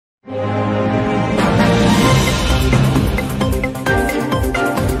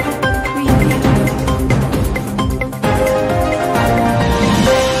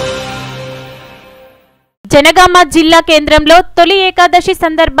జనగామ జిల్లా కేంద్రంలో తొలి ఏకాదశి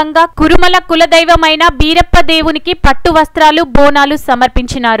సందర్భంగా కురుమల కులదైవమైన బీరప్ప దేవునికి పట్టు వస్త్రాలు బోనాలు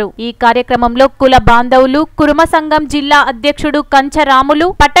సమర్పించినారు। ఈ కార్యక్రమంలో కుల బాంధవులు కురుమ సంఘం జిల్లా అధ్యక్షుడు కంచరాములు,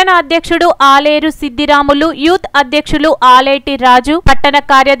 పట్టణ అధ్యక్షుడు ఆలేరు సిద్దిరాములు, యూత్ అధ్యక్షులు ఆలేటి రాజు, పట్టణ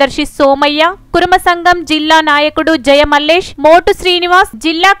కార్యదర్శి సోమయ్య, కురుమ సంఘం జిల్లా నాయకుడు జయమల్లేష్, మోటు శ్రీనివాస్,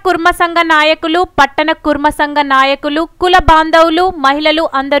 జిల్లా కుర్మ సంఘ నాయకులు, పట్టణ కుర్మ సంఘ నాయకులు, కుల బాంధవులు, మహిళలు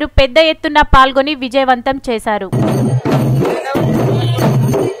అందరూ పెద్ద ఎత్తున పాల్గొని విజయవంతం చేశారు।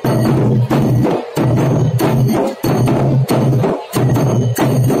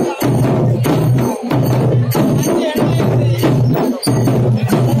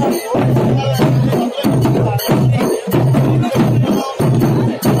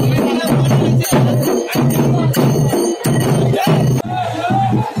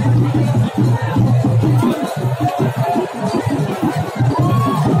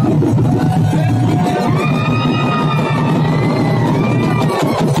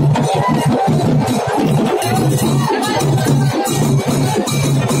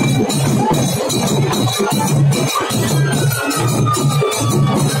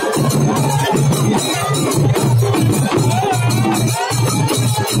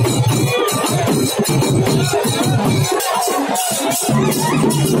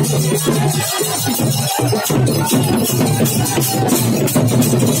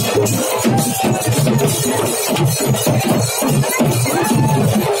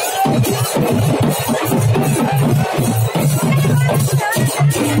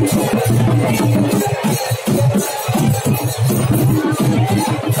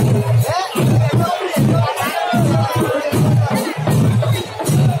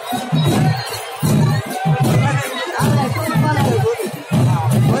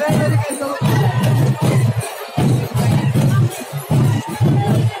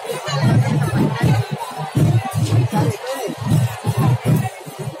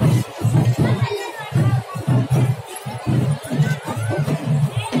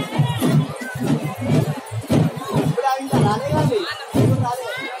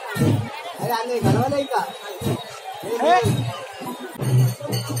 गलवले